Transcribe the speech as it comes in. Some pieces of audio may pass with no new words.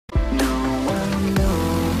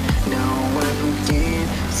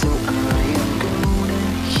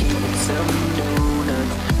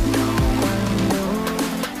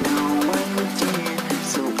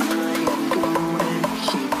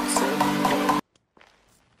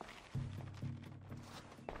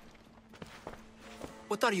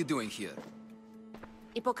What are you doing here?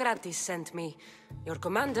 Hippocrates sent me. Your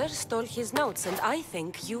commander stole his notes, and I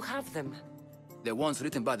think you have them. The ones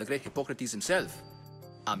written by the great Hippocrates himself.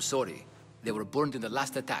 I'm sorry. They were burned in the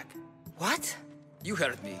last attack. What? You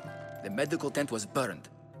heard me. The medical tent was burned.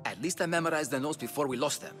 At least I memorized the notes before we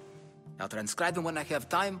lost them. I'll transcribe them when I have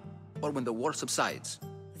time, or when the war subsides.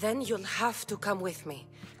 Then you'll have to come with me.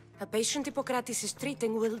 A patient Hippocrates is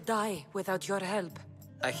treating will die without your help.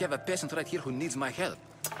 I have a patient right here who needs my help.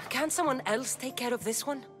 Can't someone else take care of this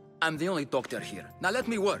one? I'm the only doctor here. Now let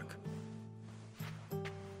me work.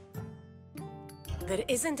 There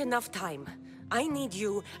isn't enough time. I need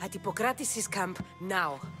you at Hippocrates' camp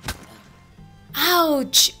now.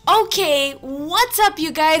 Ouch! Okay, what's up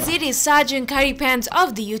you guys? It is Sargent Currypants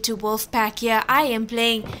of the YouTube Wolfpack here. I am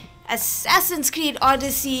playing Assassin's Creed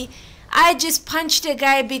Odyssey. I just punched a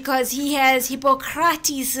guy because he has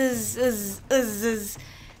Hippocrates'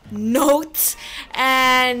 notes,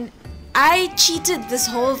 and I cheated this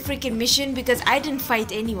whole freaking mission because I didn't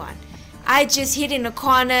fight anyone. I just hid in a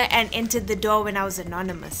corner and entered the door when I was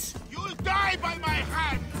anonymous. You'll die by my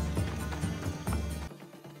hand!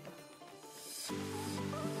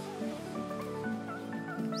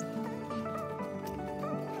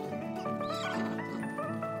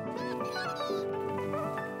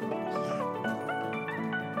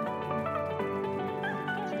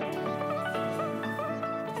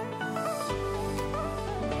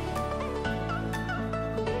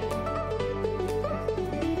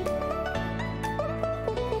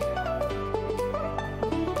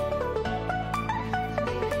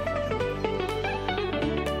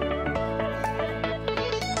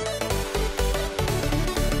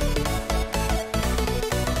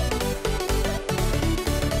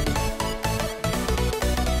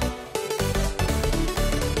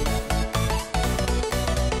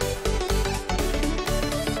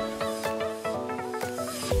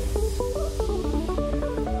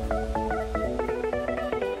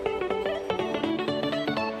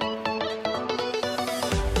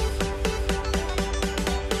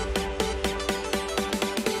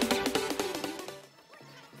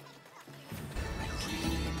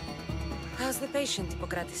 How's the patient,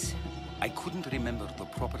 Hippocrates? I couldn't remember the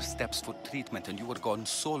proper steps for treatment and you were gone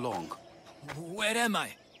so long. Where am I?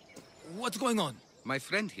 What's going on? My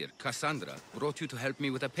friend here, Cassandra, brought you to help me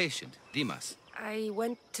with a patient, Dimas. I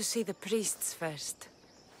went to see the priests first.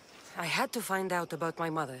 I had to find out about my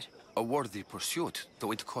mother. A worthy pursuit,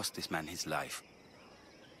 though it cost this man his life.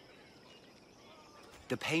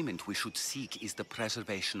 The payment we should seek is the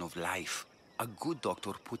preservation of life. A good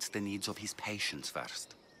doctor puts the needs of his patients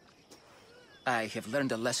first. I have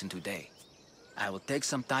learned a lesson today. I will take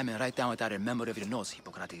some time and write down what I remember of your notes,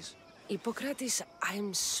 Hippocrates. Hippocrates,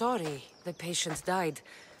 I'm sorry the patient died,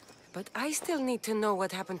 but I still need to know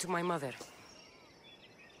what happened to my mother.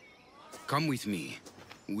 Come with me.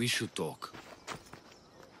 We should talk.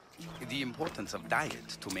 The importance of diet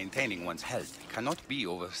to maintaining one's health cannot be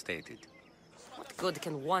overstated. What good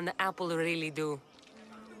can one apple really do?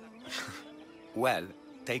 Well,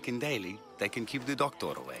 taken daily, they can keep the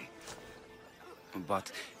doctor away.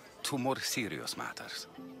 But to more serious matters.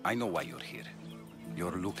 I know why you're here.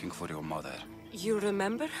 You're looking for your mother. You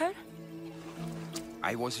remember her?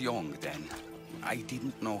 I was young then. I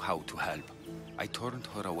didn't know how to help. I turned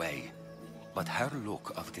her away. But her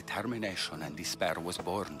look of determination and despair was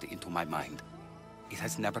burned into my mind. It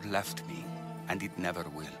has never left me, and it never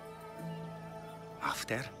will.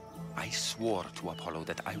 After, I swore to Apollo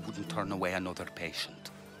that I wouldn't turn away another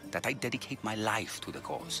patient, that I'd dedicate my life to the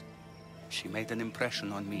cause. She made an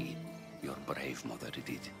impression on me. Your brave mother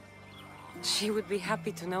did. She would be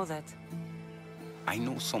happy to know that. I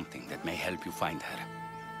know something that may help you find her.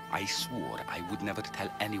 I swore I would never tell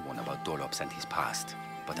anyone about Dolops and his past,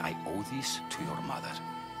 but I owe this to your mother.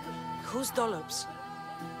 Who's Dolops?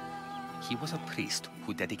 He was a priest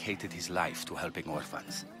who dedicated his life to helping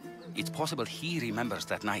orphans. It's possible he remembers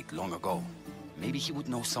that night long ago. Maybe he would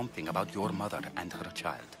know something about your mother and her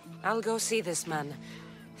child. I'll go see this man.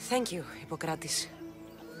 Thank you, Hippocrates.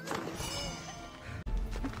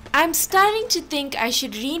 I'm starting to think I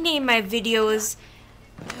should rename my videos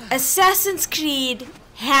Assassin's Creed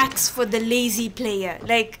Hacks for the Lazy Player.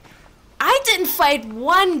 Like, I didn't fight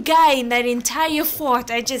one guy in that entire fort.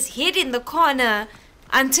 I just hid in the corner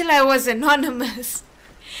until I was anonymous.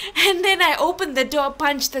 And then I opened the door,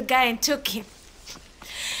 punched the guy, and took him.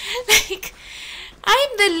 Like, I'm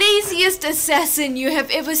the laziest assassin you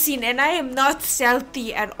have ever seen, and I am not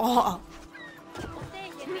stealthy at all.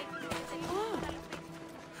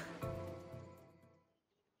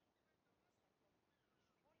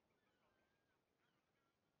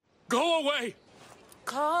 Go away!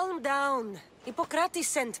 Calm down. Hippocrates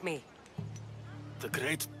sent me. The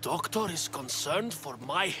great doctor is concerned for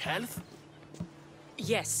my health?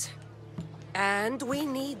 Yes. And we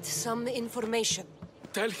need some information.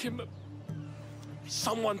 Tell him...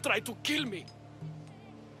 someone tried to kill me.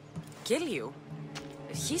 Kill you?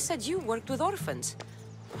 He said you worked with orphans.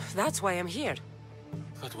 That's why I'm here.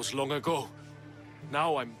 That was long ago.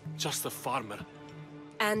 Now I'm just a farmer.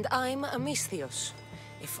 And I'm Amistios.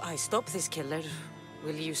 If I stop this killer,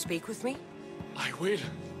 will you speak with me? I will.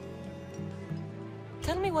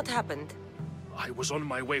 Tell me what happened. I was on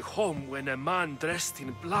my way home when a man dressed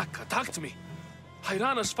in black attacked me. I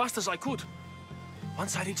ran as fast as I could.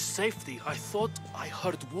 Once I reached safety, I thought I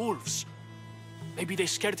heard wolves. Maybe they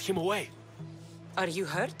scared him away. Are you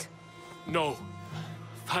hurt? No.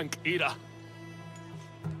 Thank Ira.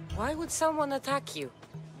 Why would someone attack you?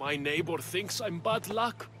 My neighbor thinks I'm bad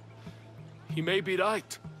luck. He may be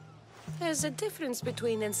right. There's a difference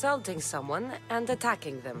between insulting someone and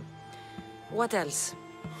attacking them. What else?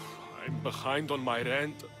 I'm behind on my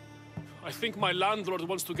rent. I think my landlord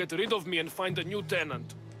wants to get rid of me and find a new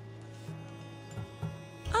tenant.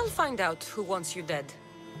 I'll find out who wants you dead.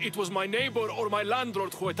 It was my neighbor or my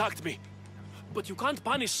landlord who attacked me. But you can't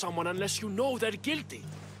punish someone unless you know they're guilty.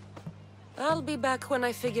 I'll be back when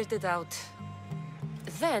I figured it out.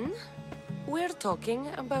 Then, we're talking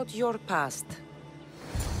about your past.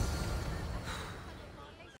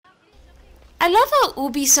 I love how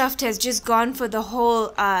Ubisoft has just gone for the whole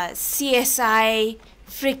CSI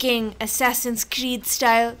freaking Assassin's Creed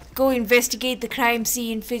style. Go investigate the crime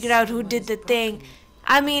scene, figure out who did the thing.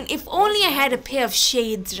 I mean, if only I had a pair of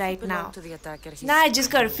shades right now. Now I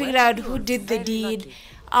just gotta figure out who did the deed.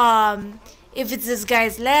 If it's this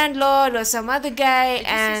guy's landlord or some other guy,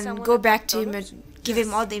 and go back to him and give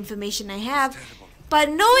him all the information I have. But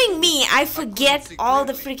knowing me, I forget all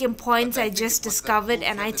the freaking points I just discovered,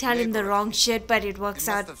 and I tell him the wrong shit, but it works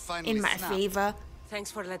out in my favor. Thanks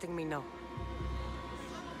for letting me know.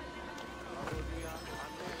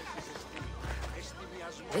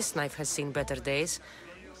 This knife has seen better days.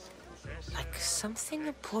 Like something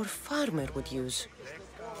a poor farmer would use.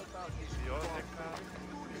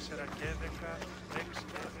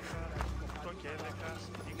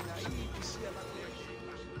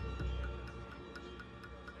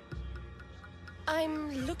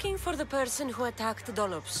 I'm looking for the person who attacked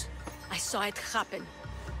Dollops. I saw it happen.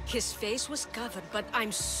 His face was covered, but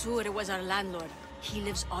I'm sure it was our landlord. He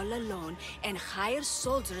lives all alone and hires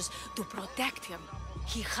soldiers to protect him.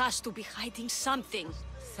 He has to be hiding something.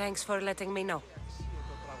 Thanks for letting me know.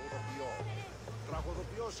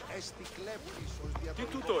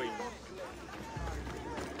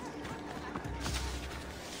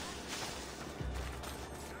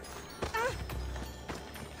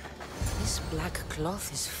 This black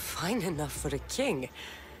cloth is fine enough for a king.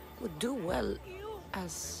 Would do well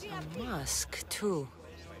as a mask, too.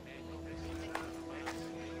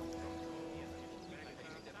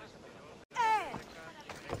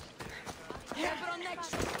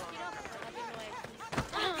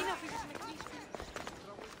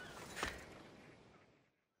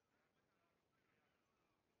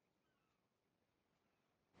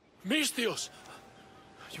 Mistios!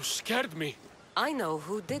 You scared me. I know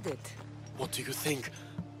who did it. What do you think?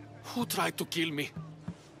 Who tried to kill me?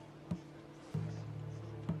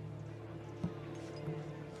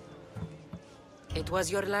 It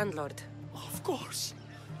was your landlord. Of course.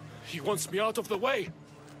 He wants me out of the way.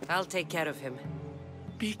 I'll take care of him.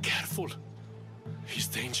 Be careful. He's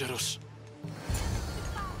dangerous.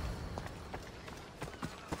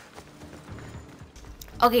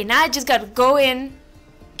 Okay, now I just gotta go in,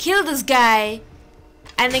 kill this guy,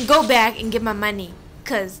 and then go back and get my money.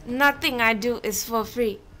 Cause nothing I do is for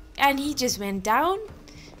free. And he just went down.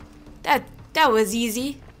 That was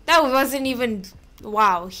easy. That wasn't even...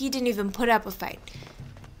 Wow, he didn't even put up a fight.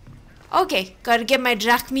 Okay, gotta get my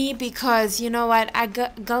drachmi because you know what? A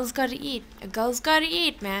girl's gotta eat. A girl's gotta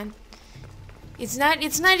eat, man. It's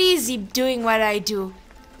not easy doing what I do.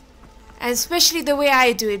 And especially the way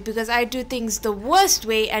I do it, because I do things the worst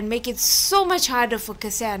way and make it so much harder for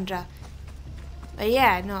Cassandra. But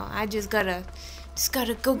yeah, no, I just gotta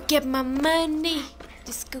go get my money.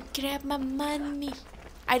 Just go grab my money.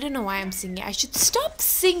 I don't know why I'm singing. I should stop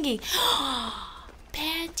singing.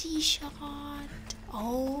 Panty shot.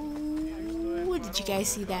 Oh, did you guys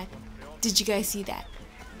see that? Did you guys see that?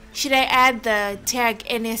 Should I add the tag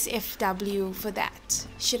NSFW for that?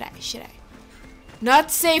 Should I?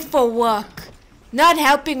 Not safe for work. Not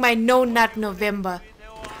helping my No Nut November.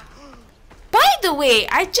 By the way,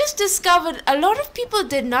 I just discovered a lot of people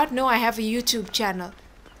did not know I have a YouTube channel.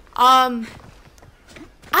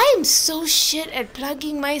 I am so shit at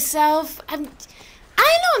plugging myself. I know,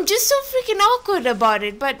 I'm just so freaking awkward about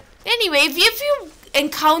it. But anyway, if you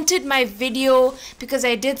encountered my video because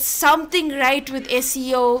I did something right with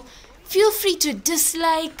SEO, feel free to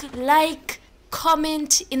dislike, like,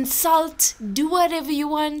 comment, insult, do whatever you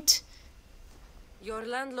want. Your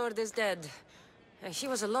landlord is dead. He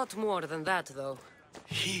was a lot more than that, though.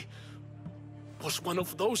 He was one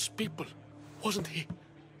of those people, wasn't he?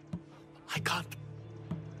 I can't.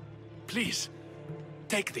 Please,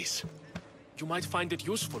 take this. You might find it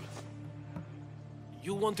useful.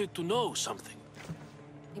 You wanted to know something.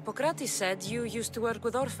 Hippocrates said you used to work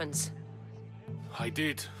with orphans. I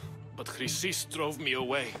did, but Chrysis drove me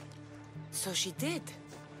away. So she did?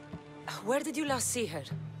 Where did you last see her?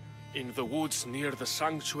 In the woods near the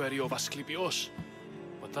sanctuary of Asclepios.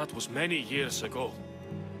 But that was many years ago.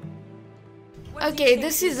 Okay,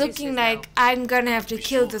 this is looking like I'm gonna have to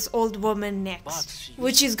kill this old woman next,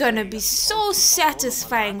 which is gonna be so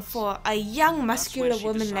satisfying for a young muscular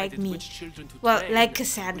woman like me. Well, like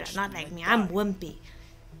Cassandra, not like me. I'm wimpy.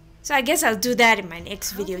 So I guess I'll do that in my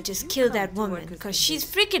next video, just kill that woman, because she's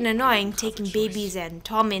freaking annoying, taking babies and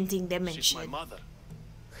tormenting them and shit.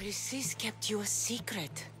 Chrysis kept you a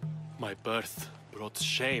secret. My birth brought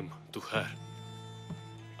shame to her.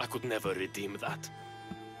 I could never redeem that.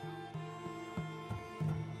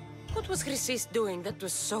 What was Chrysis doing that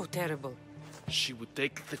was so terrible? She would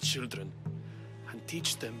take the children and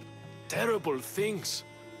teach them terrible things.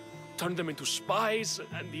 Turn them into spies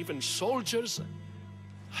and even soldiers.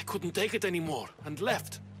 I couldn't take it anymore and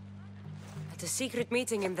left. At a secret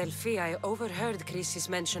meeting in Delphi, I overheard Chrysis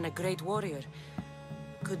mention a great warrior.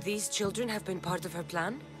 Could these children have been part of her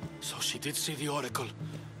plan? So she did see the oracle.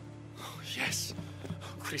 Yes.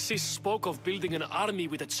 Chrysis spoke of building an army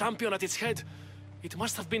with a champion at its head. It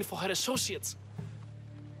must have been for her associates.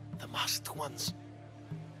 The masked ones.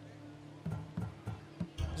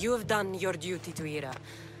 You have done your duty to Ira.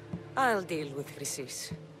 I'll deal with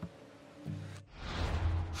Chrysis.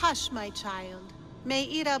 Hush, my child.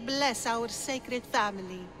 May Ira bless our sacred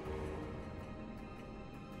family.